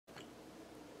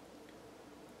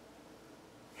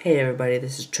Hey everybody,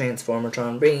 this is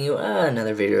Transformertron bringing you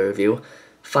another video review.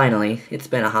 Finally, it's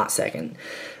been a hot second.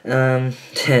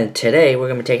 Today we're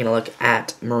going to be taking a look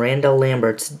at Miranda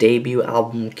Lambert's debut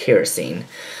album, Kerosene.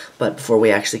 But before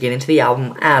we actually get into the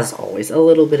album, as always, a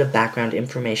little bit of background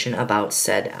information about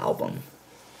said album.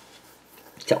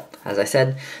 So, as I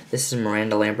said, this is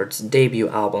Miranda Lambert's debut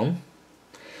album.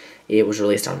 It was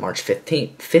released on March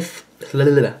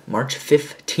 15th, March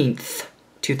 15th.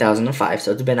 2005,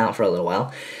 so it's been out for a little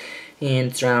while, and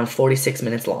it's around 46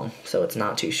 minutes long, so it's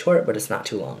not too short, but it's not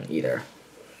too long either.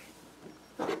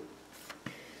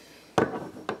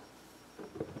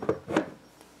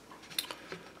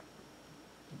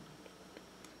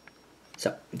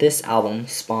 So, this album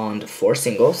spawned 4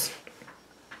 singles.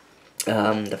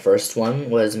 The first one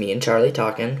was Me and Charlie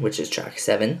Talkin', which is track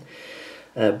 7.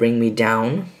 Bring Me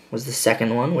Down was the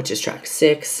second one, which is track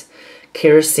 6.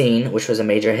 Kerosene, which was a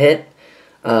major hit,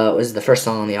 was the first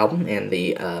song on the album and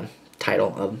the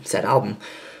title of said album.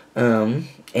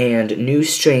 And New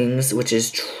Strings, which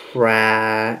is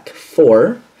track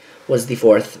 4, was the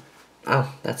fourth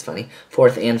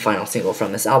and final single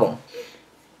from this album.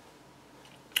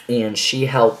 And she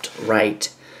helped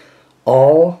write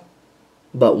all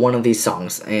but one of these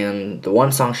songs. And the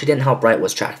one song she didn't help write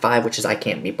was track 5, which is I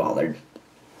Can't Be Bothered.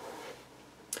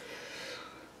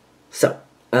 So,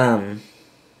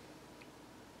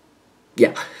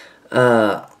 yeah,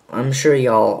 I'm sure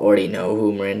y'all already know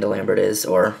who Miranda Lambert is,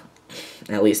 or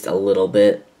at least a little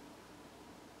bit.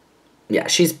 Yeah,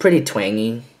 she's pretty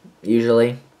twangy,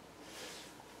 usually,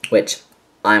 which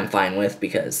I'm fine with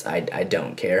because I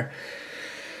don't care.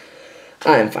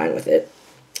 I'm fine with it.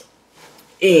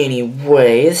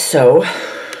 Anyways, so,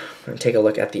 I'm going to take a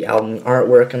look at the album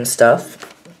artwork and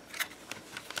stuff.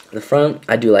 The front,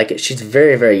 I do like it. She's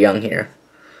very, very young here.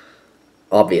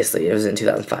 Obviously, it was in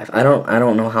 2005. I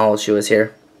don't know how old she was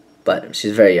here, but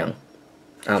she's very young.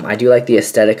 I do like the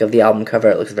aesthetic of the album cover.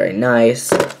 It looks very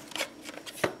nice.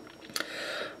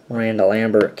 Miranda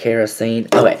Lambert, Kerosene.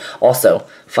 Okay, also,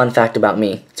 fun fact about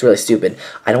me. It's really stupid.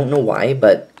 I don't know why,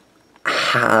 but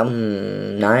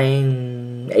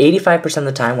 85% of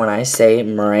the time when I say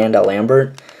Miranda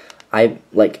Lambert, I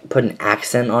like put an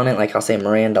accent on it. Like I'll say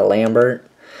Miranda Lambert.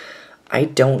 I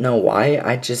don't know why.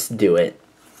 I just do it.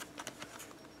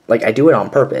 Like, I do it on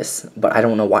purpose, but I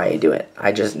don't know why I do it.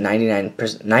 I just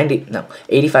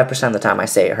 85% of the time I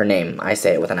say her name, I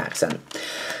say it with an accent.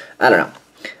 I don't know.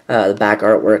 The back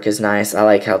artwork is nice. I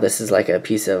like how this is like a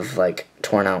piece of, like,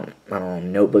 torn out, I don't know,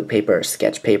 notebook paper or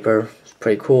sketch paper. It's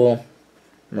pretty cool.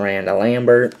 Miranda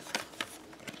Lambert.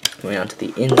 Going on to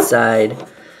the inside.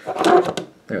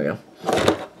 There we go.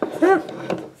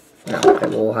 No, okay,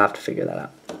 we'll have to figure that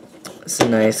out. It's a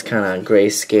nice kind of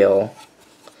grayscale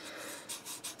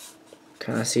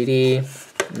kind of CD.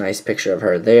 Nice picture of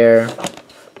her there.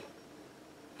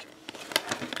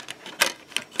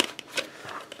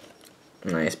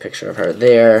 Nice picture of her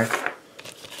there.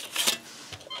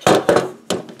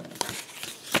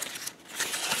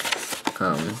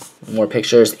 More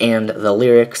pictures and the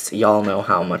lyrics. Y'all know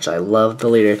how much I love the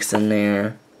lyrics in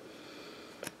there.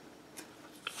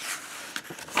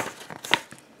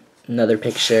 Another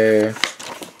picture.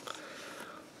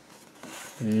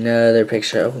 Another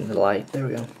picture. Open the light. There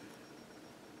we go.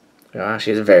 Oh,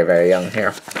 she's very, very young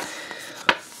here.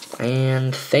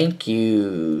 And thank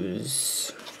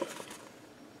yous.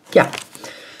 Yeah.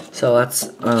 So that's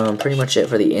pretty much it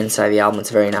for the inside of the album.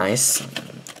 It's very nice.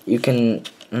 You can.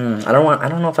 I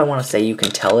don't know if I want to say you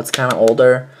can tell it's kind of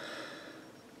older.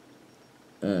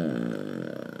 I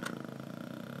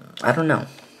don't know.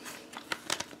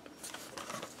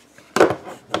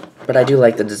 But I do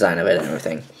like the design of it and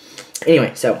everything.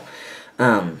 Anyway, so,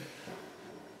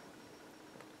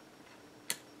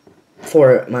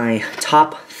 for my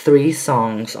top 3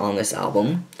 songs on this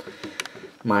album,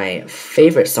 my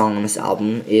favorite song on this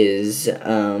album is,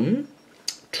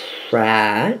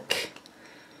 track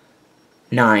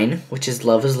 9, which is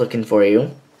Love Is Looking For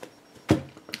You.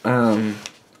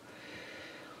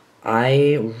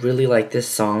 I really like this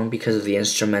song because of the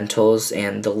instrumentals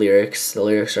and the lyrics. The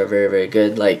lyrics are very, very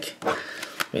good. Like,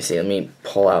 let me see, let me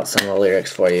pull out some of the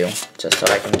lyrics for you, just so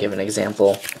I can give an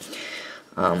example.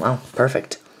 Oh,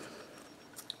 perfect.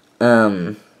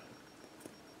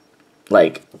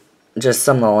 Like, just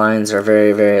some of the lines are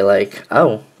very, very, like,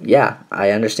 oh, yeah,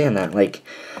 I understand that. Like,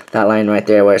 that line right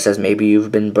there where it says, maybe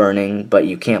you've been burning, but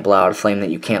you can't blow out a flame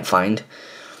that you can't find.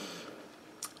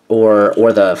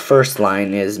 Or the first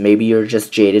line is, maybe you're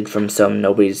just jaded from some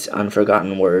nobody's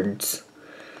unforgotten words.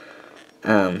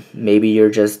 Maybe you're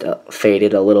just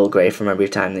faded a little gray from every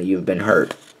time that you've been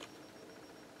hurt.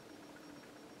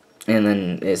 And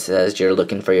then it says you're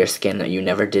looking for your skin that you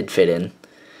never did fit in.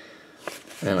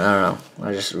 And I don't know,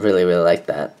 I just really, really like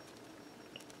that.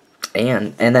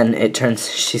 And then it turns,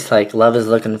 she's like, love is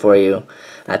looking for you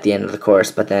at the end of the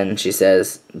chorus, but then she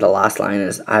says, the last line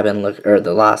is,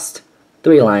 the last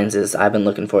 3 lines is, I've been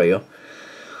looking for you.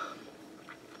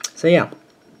 So yeah.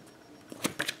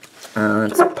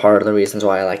 That's part of the reasons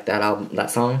why I like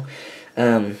that song.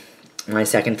 My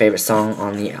second favorite song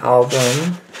on the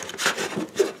album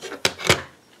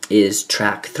is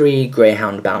track 3,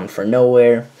 Greyhound Bound for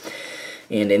Nowhere.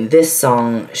 And in this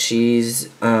song, she's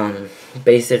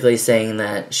basically saying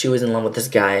that she was in love with this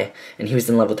guy, and he was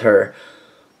in love with her,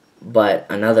 but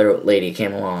another lady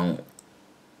came along,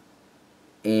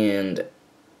 and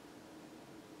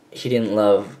he didn't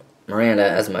love Miranda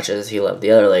as much as he loved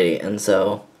the other lady, and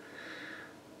so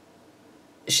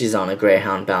she's on a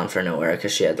greyhound bound for nowhere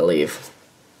because she had to leave.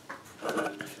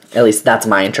 At least that's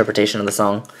my interpretation of the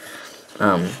song.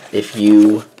 If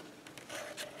you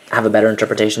have a better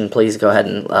interpretation, please go ahead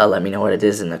and let me know what it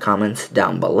is in the comments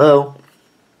down below.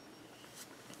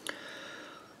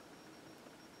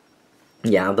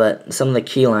 Yeah, but some of the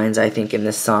key lines I think in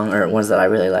this song, or ones that I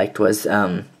really liked, was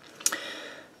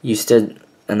you stood,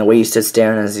 and the way you stood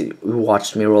staring as you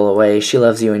watched me roll away. She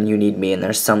loves you and you need me, and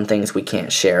there's some things we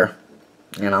can't share.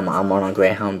 And I'm on a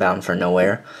greyhound bound for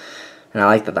nowhere. And I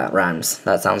like that rhymes.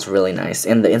 That sounds really nice.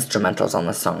 And the instrumentals on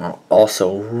this song are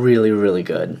also really, really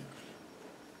good.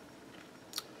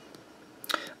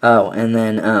 Oh, and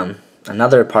then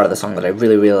another part of the song that I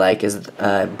really, really like is,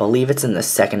 I believe it's in the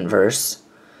second verse.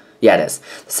 Yeah, it is.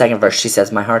 The second verse, she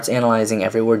says, my heart's analyzing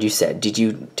every word you said. Did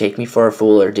you take me for a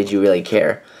fool, or did you really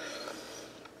care?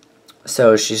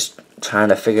 So she's trying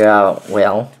to figure out,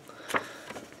 well,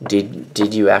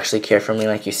 did you actually care for me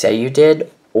like you say you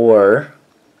did? Or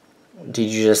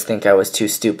did you just think I was too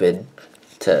stupid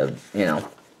to, you know,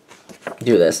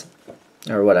 do this?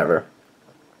 Or whatever.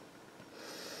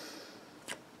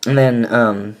 And then,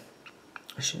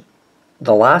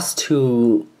 the last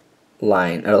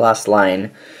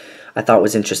line, I thought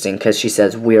was interesting, because she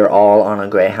says, we're all on a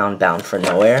greyhound bound for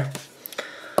nowhere.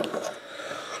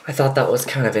 I thought that was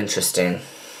kind of interesting.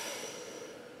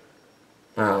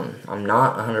 I'm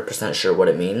not 100% sure what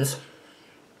it means.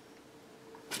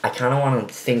 I kind of want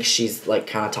to think she's, like,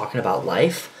 kind of talking about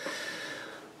life.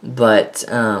 But,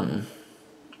 I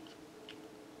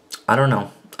don't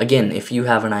know. Again, if you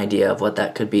have an idea of what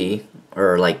that could be,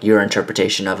 or like your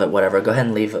interpretation of it, whatever, go ahead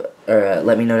and leave, or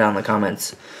let me know down in the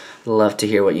comments. I'd love to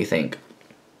hear what you think.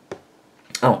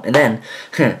 Oh, and then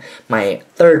my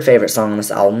third favorite song on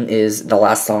this album is the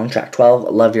last song, track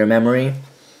 12, Love Your Memory.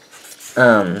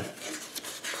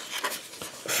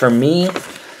 For me,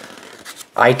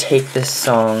 I take this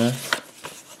song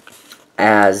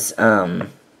as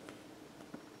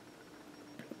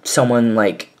someone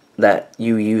like that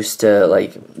you used to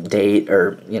like date,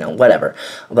 or you know, whatever,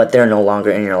 but they're no longer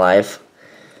in your life,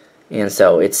 and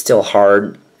so it's still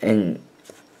hard, and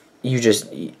you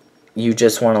just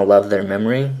want to love their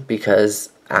memory, because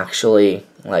actually,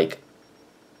 like,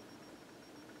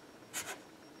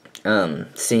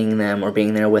 seeing them or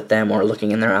being there with them or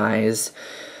looking in their eyes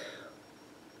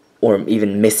or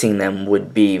even missing them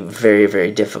would be very, very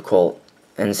difficult,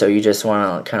 and so you just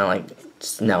want to kind of like,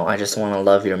 no, I just want to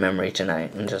love your memory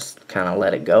tonight and just kind of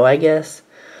let it go, I guess.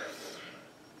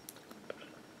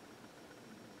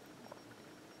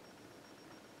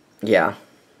 Yeah.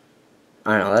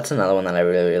 I don't know, that's another one that I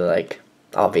really, really like.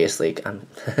 Obviously, I'm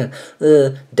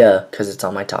duh, because it's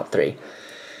on my top 3.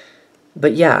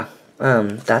 But yeah,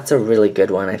 that's a really good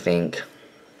one, I think.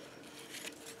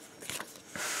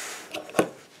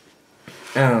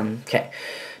 Okay.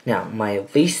 Now, my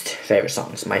least favorite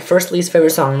songs. My first least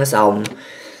favorite song on this album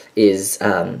is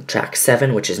track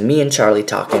 7, which is Me and Charlie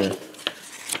Talking.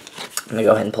 I'm going to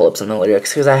go ahead and pull up some of the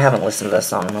lyrics, because I haven't listened to this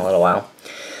song in a little while.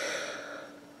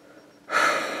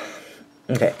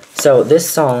 Okay, so this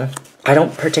song, I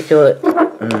don't particularly...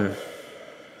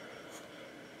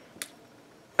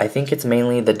 I think it's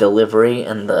mainly the delivery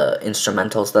and the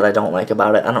instrumentals that I don't like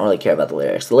about it. I don't really care about the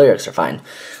lyrics. The lyrics are fine.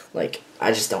 Like,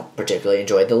 I just don't particularly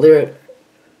enjoy the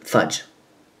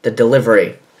the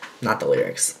delivery, not the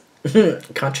lyrics.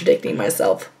 Contradicting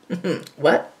myself.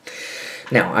 What?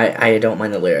 No, I don't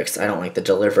mind the lyrics. I don't like the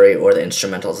delivery or the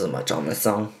instrumentals as much on this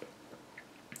song.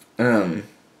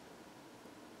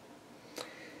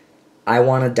 I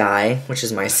Wanna Die, which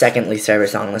is my second least favorite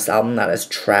song on this album. That is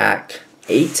track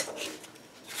 8.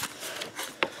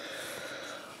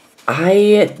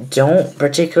 I don't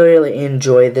particularly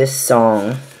enjoy this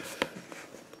song.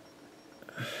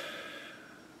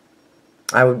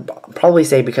 I would probably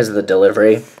say because of the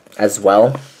delivery as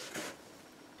well.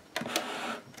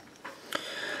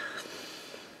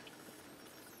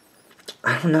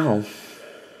 don't know.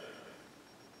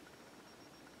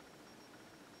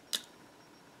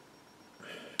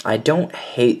 I don't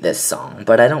hate this song,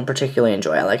 but I don't particularly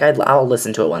enjoy it. Like, I'll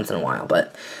listen to it once in a while,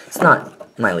 but it's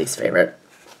not my least favorite.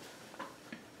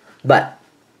 But,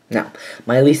 now,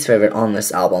 my least favorite on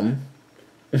this album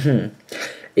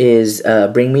is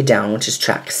Bring Me Down, which is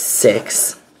track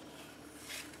 6.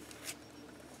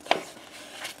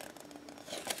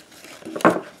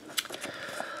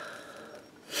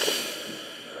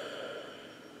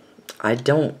 I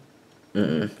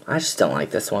just don't like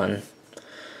this one.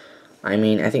 I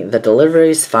mean, I think the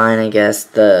delivery's fine, I guess.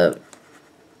 I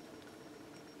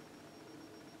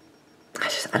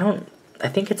don't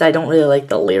really like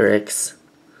the lyrics.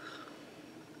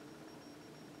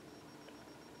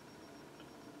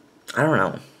 I don't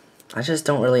know. I just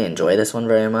don't really enjoy this one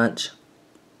very much.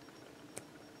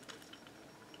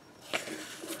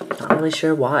 Not really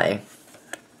sure why.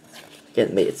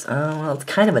 It's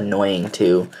kind of annoying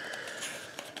too.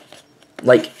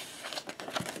 Like,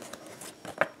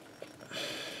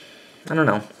 I don't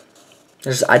know.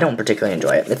 I don't particularly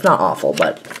enjoy it. It's not awful,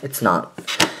 but it's not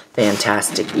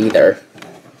fantastic either.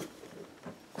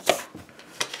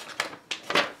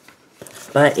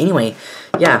 But anyway,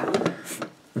 yeah,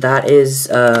 that is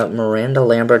Miranda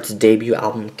Lambert's debut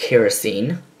album,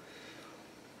 Kerosene.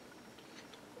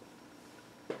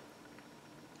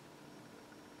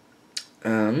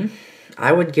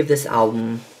 I would give this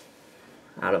album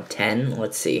out of 10.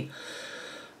 Let's see.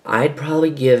 I'd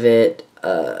probably give it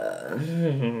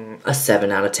a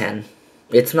 7 out of 10.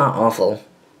 It's not awful,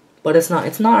 but it's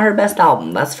not her best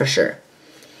album, that's for sure.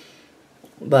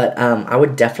 But I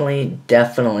would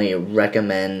definitely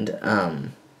recommend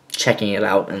checking it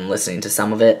out and listening to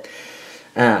some of it.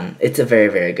 It's a very,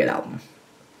 very good album.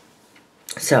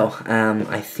 So,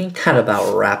 I think that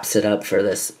about wraps it up for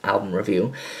this album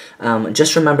review.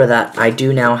 Just remember that I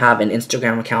do now have an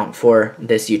Instagram account for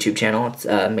this YouTube channel. It's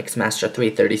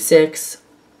Mixmaster336.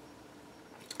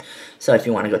 So if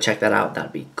you want to go check that out,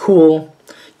 that'd be cool.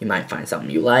 You might find something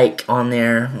you like on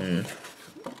there.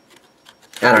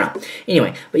 I don't know.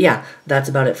 Anyway, but yeah, that's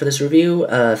about it for this review.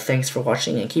 Thanks for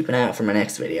watching, and keep an eye out for my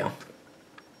next video.